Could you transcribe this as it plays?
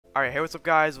Alright, hey, what's up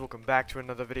guys? Welcome back to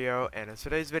another video, and in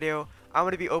today's video, I'm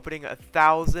going to be opening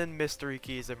 1,000 mystery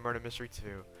keys in Murder Mystery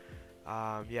 2.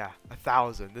 Yeah,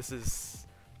 1,000. This is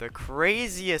the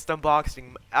craziest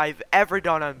unboxing I've ever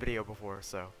done on video before,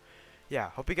 so yeah,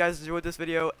 hope you guys enjoyed this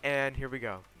video, and here we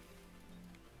go.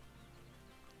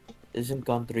 Isn't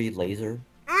Gun 3 laser?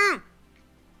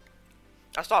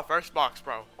 I saw first box,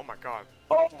 bro. Oh my god.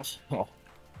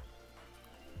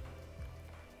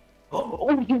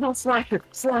 Oh, you know Slasher!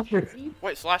 Slasher!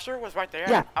 Wait, Slasher was right there?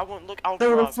 Yeah. I wouldn't look out,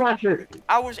 There bro. was Slasher!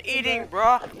 I was eating,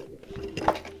 bro.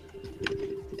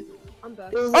 I'm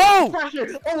back. Oh!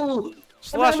 Slasher! Oh!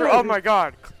 Slasher, oh my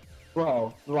god.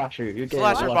 Bro, Slasher, you're getting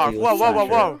Slasher lucky box. with Whoa, whoa, whoa, Slasher.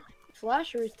 whoa.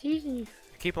 Slasher is teasing you.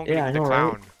 Keep on Yeah, getting I the know,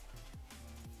 clown. right?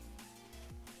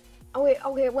 Oh wait,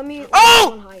 okay, let me.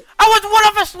 Oh! I was one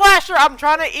of a Slasher! I'm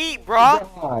trying to eat, bro.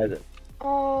 God.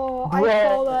 Oh, I Bro.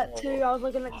 saw that too. I was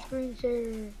looking at the screen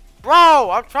share. Bro,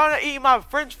 I'm trying to eat my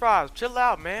french fries. Chill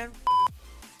out, man.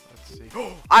 Let's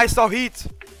see. I saw heat.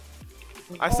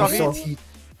 I saw Oh. heat.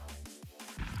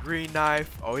 Green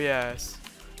knife. Oh, yes.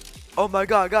 Oh, my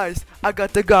God, guys. I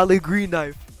got the godly green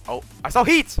knife. Oh, I saw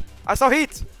heat. I saw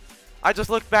heat. I just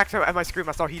looked back at my screen.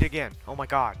 I saw heat again. Oh, my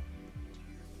God.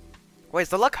 Wait, is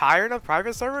the luck higher in a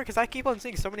private server? Because I keep on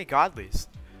seeing so many godlies.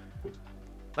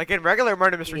 Like in regular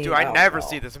Murder Mystery 2, I never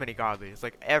see this many godlies.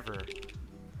 Like, ever.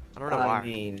 I don't know why. I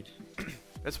mean...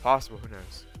 It's possible, who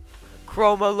knows?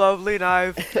 Chroma lovely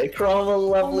knife. Chroma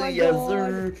lovely, my yes God.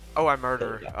 sir. Oh, I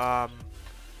murder.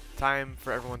 Time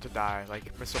for everyone to die.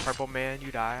 Like, Mr. Purple Man,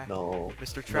 you die. No.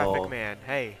 Mr. Traffic No. Man,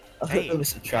 hey. Hey.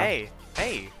 Mr. Traffic.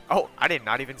 Hey. Oh, I did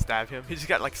not even stab him. He just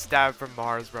got, like, stabbed from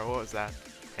Mars, bro. What was that?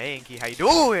 Hey, Inky, how you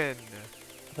doing?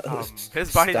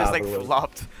 His body just, like, Stab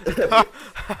flopped.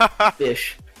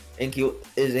 Fish.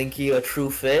 Is Inky a true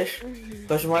fish?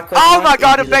 Question mark, Oh my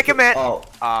God, a Inky's bacon man! Oh.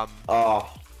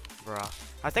 Oh. Bruh.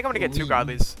 I think I'm gonna get 2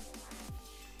 godlies.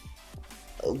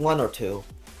 1 or 2.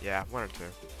 Yeah, 1 or 2.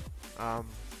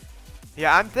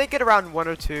 Yeah, I'm thinking around 1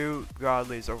 or 2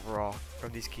 godlies overall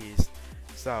from these keys.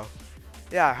 So,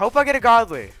 yeah, I hope I get a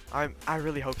godly. I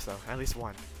really hope so. At least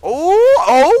 1.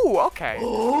 Oh, okay.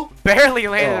 Barely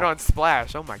landed on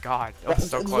Splash. Oh my God, that was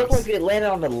so It close. looked like it landed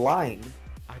on the line.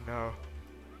 I know.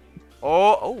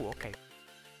 Oh, okay.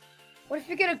 What if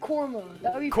you get a Korma?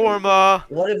 That would be Korma.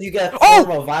 What if you get Oh!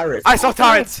 Korma virus? I saw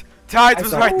Tides. Tides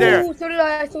was saw- right there. Oh, so did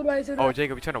I. So did I. So did Oh, I.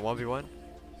 Jacob, you trying to 1v1?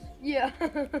 Yeah.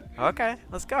 Okay,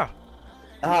 let's go.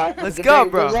 Let's go,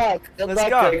 bro. Good luck. Good Let's luck,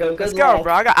 go. Jacob. Let's Good go, luck.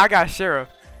 bro. I got Sheriff.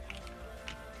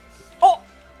 Oh.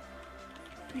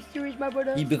 You serious, my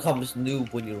brother? He becomes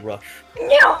noob when you rush.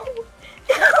 No.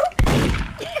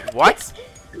 What?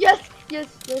 Yes. Yes.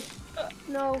 Yes.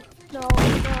 No. No.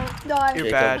 No. No. I'm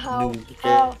You're bad. How? Noob.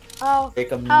 How? How?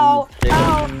 Jacob How? noob. Jacob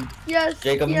How? noob. Yes.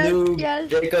 Jacob yes. noob. Yes.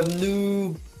 Jacob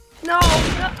noob. No.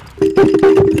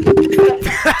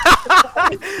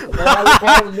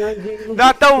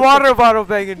 Not the water bottle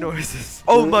banging noises.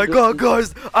 Oh my God,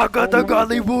 guys. I got the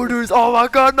godly borders. Oh my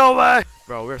God, no way.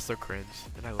 Bro, we're so cringe.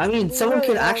 And I I love mean, someone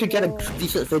can actually get a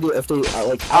decent video if they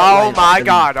like. Oh outline my it.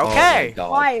 God, Oh my okay.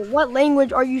 God. Why? What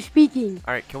language are you speaking?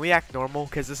 Alright, can we act normal?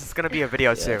 Because this is going to be a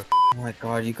video too. Oh my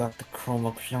God, you got the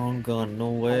chroma crown gun.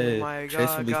 No way. my Chase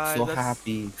God, will be guys, so that's-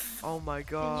 happy. Oh my Did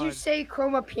God. you say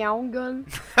Chroma Pound Gun?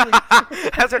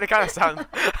 That's what it kind of sounds.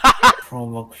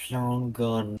 Chroma crown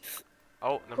gun.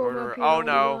 Oh, the Chroma murderer. Oh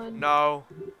no. P91. No.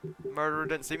 Murderer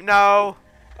didn't see me. No.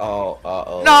 Oh,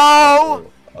 uh-oh.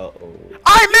 No. Uh-oh.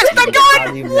 I missed the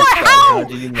How do you gun! miss What? that? How? How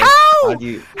do you miss- How? how do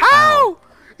you- How?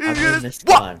 How do you miss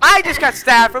What? one? I just got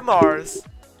stabbed from Mars.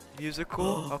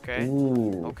 Musical? Okay.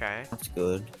 Ooh. Okay. That's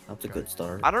good. That's a good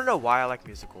start. I don't know why I like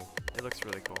musical. It looks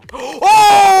really cool.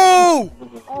 Oh!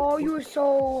 Oh, you were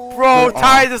so. Bro, Oh,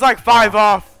 tides is like 5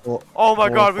 off. Well, Oh my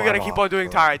oh, God, we gotta 5 keep off, on doing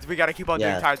bro. tides. We gotta keep on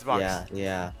doing tides box.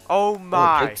 Yeah. Oh Oh,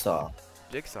 my. Jigsaw.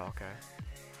 Jigsaw, okay.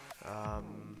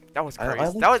 That was I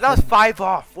crazy. like that was 5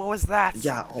 off. What was that?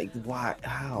 Yeah, like why?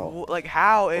 How? Like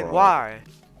how and Bro. why?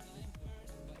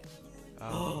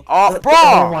 Oh, Oh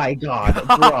bro! my God,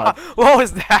 bro! What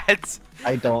was that?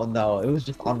 I don't know. It was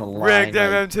just on the line. Rigged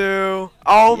like, MM2.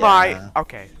 Oh Yeah. my.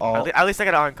 Okay. Oh. At least I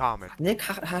got an uncommon. Nick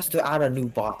has to add a new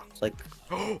box. Like,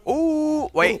 Ooh,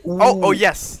 wait. Ooh. Oh,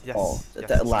 yes. Yes. Oh, yes, that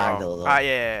yes. lagged a Oh. little.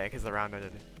 Yeah, because the round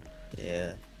ended.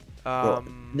 yeah. Well,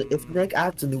 Um, if Nick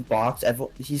adds a new box,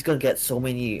 he's gonna get so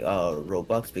many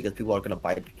Robux because people are gonna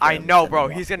buy it. I know, bro.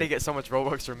 He's gonna get so much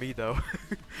Robux from me, though.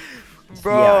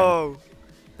 Bro,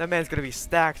 that man's gonna be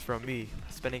stacked from me,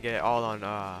 spending it all on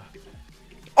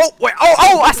Oh wait!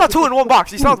 Oh! I saw 2 in 1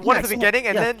 box. You saw one at the beginning,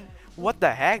 and then What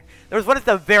the heck? There was one at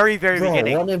the very, very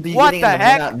beginning. One in the What beginning the and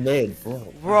heck? one at mid,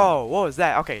 bro. Bro, what was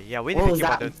that? Okay, yeah, we need What to was keep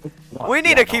on that? doing. We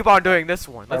need to keep on doing this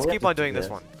one. Let's we keep have on to doing do this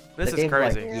this. one. This The is game's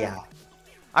like, crazy. yeah.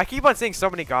 I keep on seeing so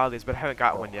many godlies, but I haven't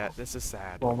got one yet. This is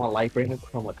sad. Chroma Lightbringer,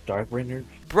 Chroma Darkbringer.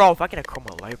 Bro, if I get a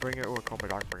Chroma Lightbringer or a Chroma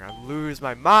Darkbringer, I lose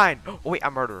my mind. Oh wait,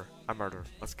 I'm murderer. I'm murderer.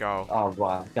 Let's go. Oh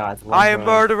wow, guys. I am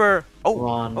murderer. Oh,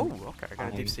 Run. oh, okay. I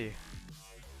got a deep sea.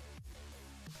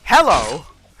 Hello.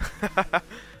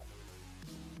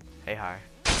 Hey, hi.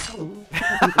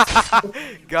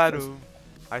 Got him.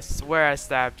 I swear I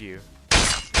stabbed you.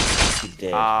 You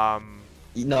did.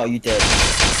 No, you did.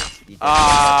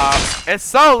 It's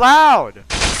so loud.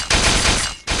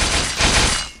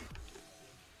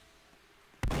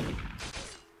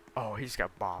 Oh, he just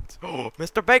got bopped. Oh,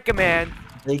 Mr. Bacon Man.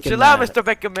 Chill out, Mr.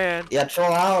 Bacon Man. Yeah, chill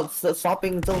out. Stop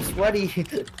being so sweaty.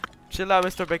 Chill out,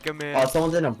 Mr. Bacon Man. Oh,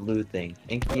 someone's in a blue thing.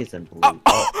 Inky is in blue.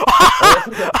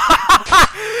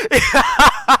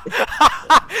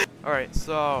 Alright,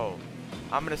 so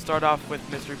I'm gonna start off with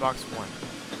mystery box 1.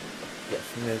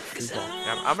 Yes,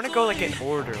 Yeah, I'm gonna go like in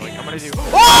order. Like I'm gonna do.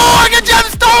 Oh, I got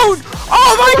gemstone!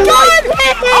 Oh my god!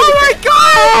 Oh my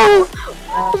god!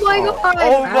 Oh my god!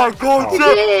 Oh my god! You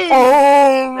did!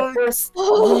 Oh my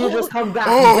you just come back.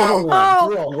 Oh. I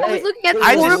was looking at the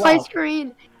I corner just- of my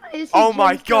screen. I just see Oh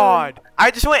my gemstone. god!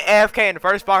 I just went AFK in the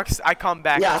first box. I come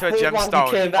back Yeah, to a first box you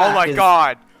gemstone. came Oh back my is-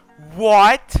 god!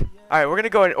 What? All right, we're gonna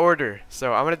go in order.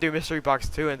 So I'm gonna do mystery box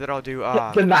 2, and then I'll do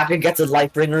The Macker gets a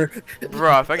Lightbringer.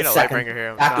 Bro, if I get a Second. Lightbringer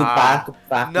here, Back to nah. back, back to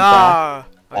back. Nah.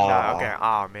 Nah, Aw. okay.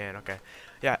 Oh man, okay.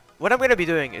 Yeah, what I'm gonna be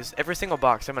doing is every single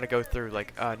box I'm gonna go through.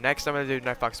 Like next I'm gonna do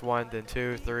knife box 1, then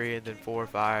 2, 3, and then 4,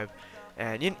 5,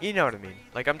 and you know what I mean.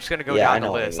 Like I'm just gonna go Yeah, I down the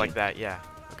know what you list mean. like that. Yeah.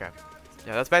 Okay.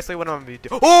 Yeah, that's basically what I'm gonna be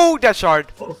doing. Oh, Death Shard.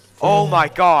 Oh my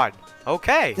god.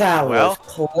 Okay. That well, was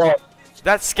close.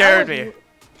 that scared me.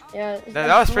 Yeah.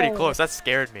 That was pretty close. That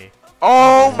scared me.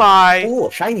 Oh my.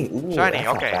 Ooh, shiny. Ooh, Shiny. that's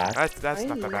not Okay. bad. That's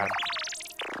not that bad.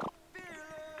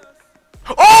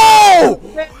 Oh!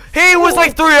 He was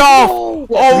like 3 off. Oh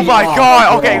Three my off,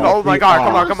 god. three Okay. off, Oh my three god. off.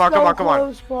 Come on. Come on. Come on. Come on.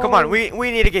 Close, bro. Come on.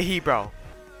 We need to get Heyy, bro.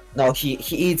 No,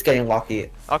 he's getting lucky.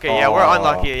 Okay. Yeah, we're Aw.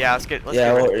 unlucky. Yeah. Let's get. Let's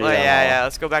Yeah, get rid- we're- oh, yeah. yeah.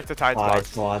 Let's go back to Tides Tides,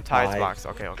 box. come on, Tides Tides. box.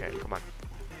 Okay. Okay. Come on.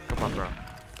 Come on, bro. Come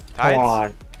Tides.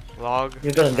 on. Log.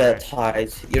 You're gonna get Alright.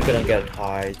 tides. You're gonna get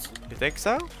tides. You think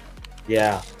so?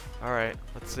 Yeah. All right.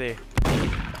 Let's see.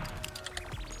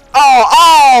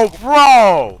 Oh,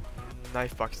 bro!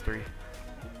 Knife box 3.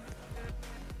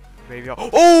 Maybe.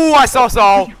 Oh, I saw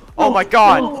Saul. Oh my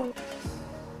god.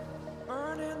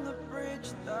 Burning the bridge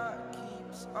that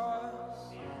keeps us.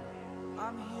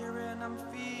 I'm here and I'm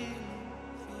feeling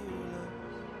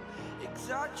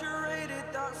exaggerated,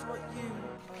 that's what you.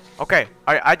 Okay.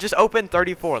 I just opened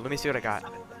 34. Let me see what I got.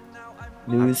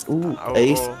 News. Ooh. Oh,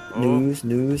 Ace. oh.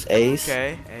 News. Ace.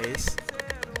 Okay. Ace.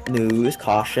 News.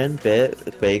 Caution.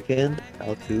 Bit. Bacon.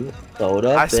 L2.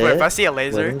 Soda. I swear, bit, if I see a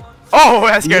laser. win. Oh,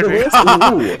 that scared me.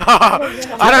 Ooh.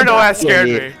 I don't know why that scared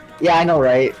me. Yeah, I know,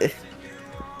 right?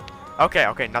 Okay,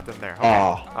 okay, nothing there. Okay.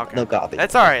 Oh, Okay. no copy.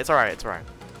 It's alright, it's alright, it's alright.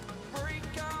 Break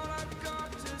out, I've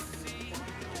got to see.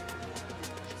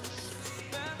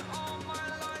 Spent all my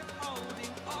life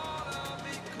holding all of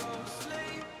it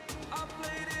closely. I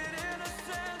played it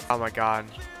innocent. Oh my god.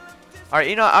 Alright,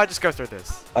 you know, I'll just go through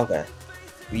this. Okay.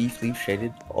 Sleeve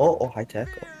shaded. Oh, high tech.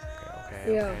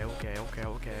 Okay, Yeah. okay.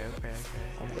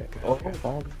 Oh,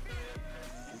 oh.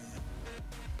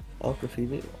 Oh,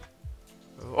 graffiti.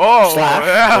 Oh, Slash.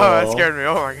 yeah, that Oh. scared me.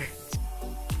 Oh my god.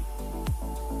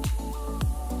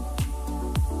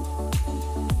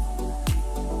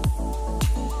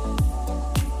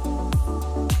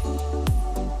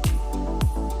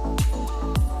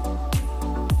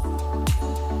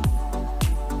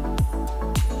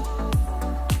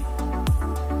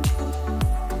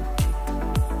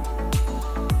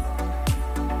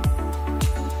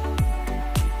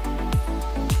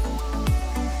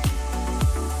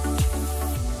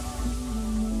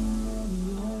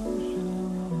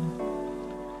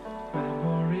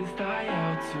 Memories die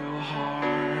out too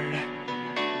hard.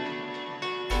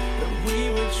 But we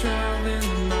were traveling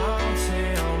the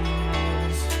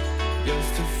mountains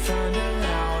just to find the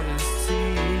loudest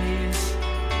seas.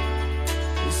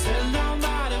 We set down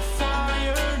by the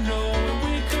fire, knowing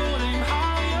we could aim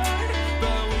higher,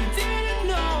 but we didn't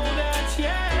know that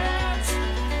yet.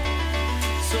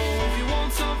 So if you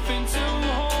want something to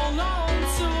hold on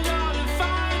to, gotta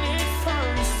find it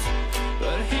first.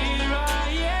 But here I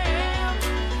am,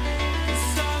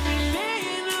 'cause I've been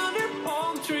laying under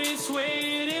palm trees,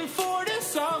 waiting for the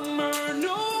summer,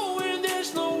 knowing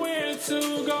there's nowhere to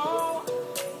go.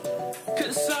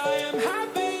 'Cause I am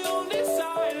happy on this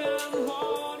island,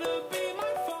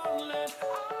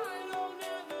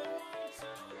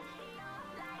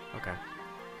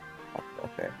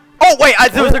 wait,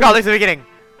 there was a god laser at the beginning.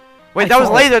 Wait, that was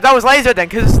laser. That was laser then,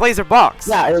 cause it's laser box.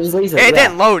 Yeah, it was laser. It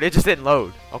didn't load. It just didn't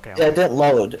load. Okay. Yeah, it didn't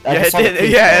load. I Yeah, just it saw the did.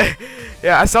 pink Yeah,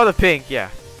 yeah. I saw the pink. Yeah.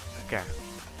 Okay.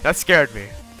 That scared me.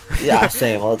 one. Yeah,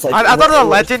 same. Well, it's like I thought it was a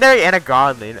legendary and a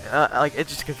godly. Like it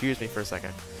just confused me for a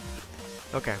second.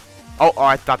 Okay. Oh,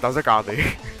 I thought that was a godly.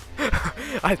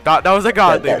 I thought that was a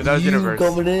godly, but that was universe.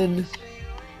 Coming in.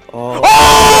 Oh.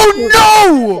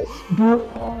 Oh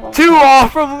no! 2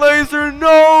 off from laser.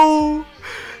 No.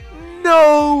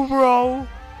 No, bro.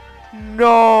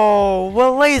 No.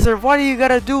 Well, laser, why do you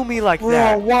gotta do me like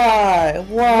that? Bro, why?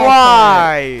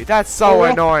 Why? That's so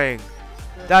What? annoying.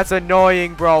 That's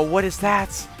annoying, bro. What is that?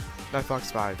 That Fox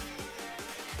 5.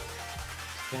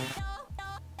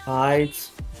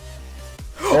 Tides.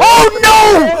 Oh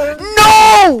no!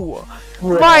 No!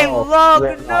 Bro, My luck,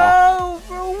 bro. no,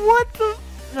 bro. What the?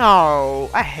 No,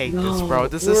 I hate this, bro.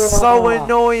 This is so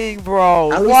annoying,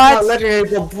 bro. At least What? not legendary,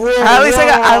 but bro, At least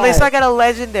why? I got a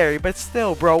legendary, but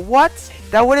still, bro. What?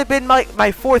 That would have been my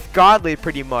 4th godly,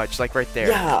 pretty much, like right there.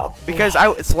 Yeah. Because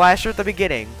I slasher at the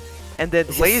beginning, and then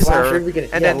It's a slasher at laser, the beginning.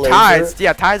 and Yeah, then laser, tides.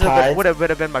 Yeah, tides tides. would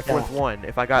have been my 4th one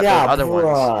if I got Yeah, the other bro.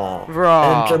 ones. And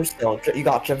Bro. gemstone. You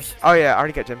got gemstone. Oh yeah, I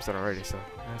already got gemstone already, so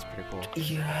that's pretty cool.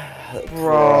 Yeah.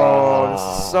 Bro, this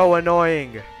is so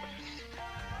annoying.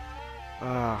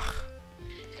 Ugh.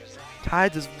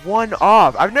 Tides is 1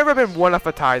 off. I've never been 1 off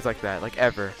of tides like that, like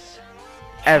ever.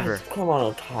 Ever. Come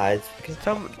on, tides.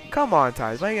 Come on,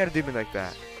 tides. Why you gotta do me like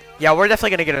that? Yeah, we're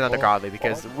definitely gonna get another godly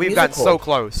because we've gotten musical. so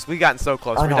close. We've gotten so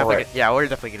close. I know, right? Yeah, we're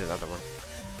definitely getting another one.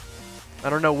 I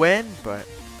don't know when, but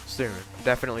soon.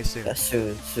 Definitely soon. Yeah,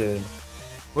 soon.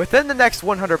 Within the next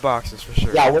 100 boxes for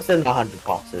sure. Yeah, within 100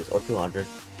 boxes or 200.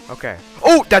 Okay.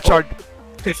 Oh, that shard.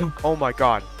 Oh my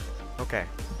god. Okay.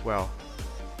 Well.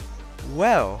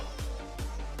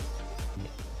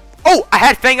 Oh, I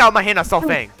had Fang out of my hand. I saw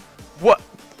Fang. What?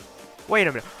 Wait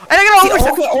a minute. And I got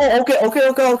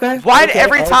Okay. Why okay,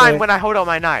 every time okay. when I hold out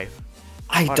my knife?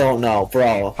 I don't know, bro.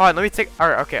 Hold on, let me take.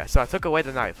 Alright, okay. So I took away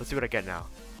the knife. Let's see what I get now.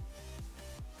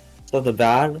 Something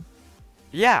bad?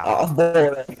 Yeah.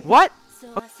 Boy. What?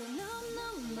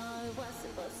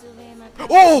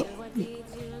 Oh!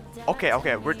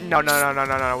 Okay. We're no.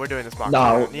 We're doing this box.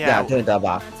 No, Yeah. doing that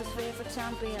box.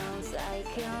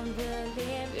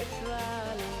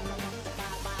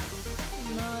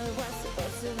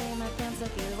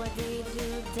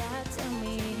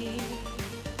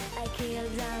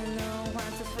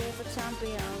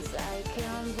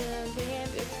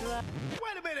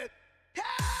 Wait a minute.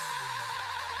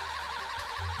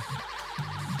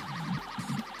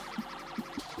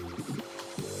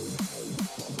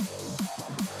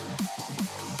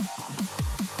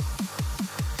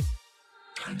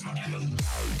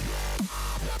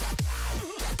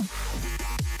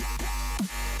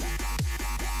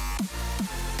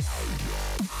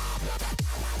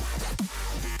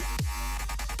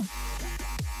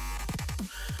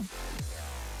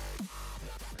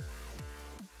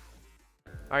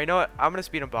 Alright, you know what? I'm gonna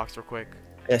speed unbox real quick.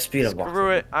 Yeah, speed unboxing.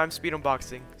 Screw it. I'm speed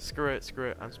unboxing. Screw it.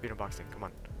 I'm speed unboxing. Come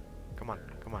on.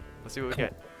 Let's see what we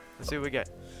get. Let's see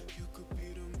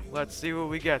what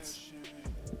we get.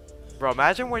 Bro,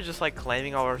 imagine we're just like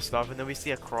claiming all our stuff and then we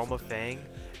see a chroma thing.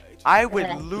 I would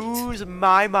lose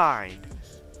my mind.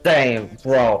 Same,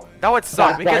 bro. That would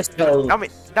suck because so... I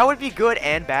mean that would be good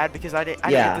and bad because I didn't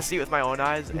get to see it with my own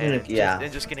eyes and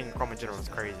just getting chroma in general is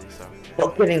crazy. So.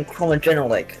 But getting chroma in general,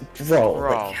 like, bro,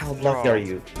 like, how lucky are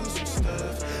you?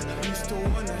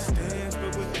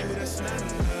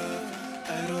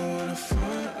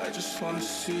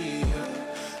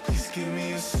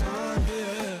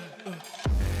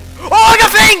 Oh, I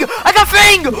got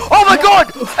Fang! Oh my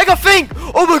god! I got Fang!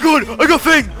 Oh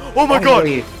my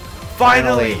god!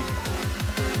 Finally!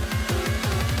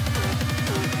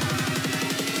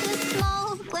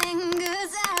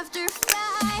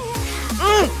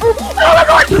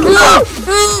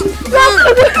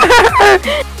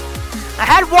 I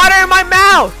had water in my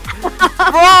mouth!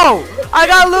 Bro! I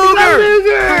got Luger!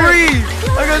 3!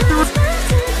 I got 3!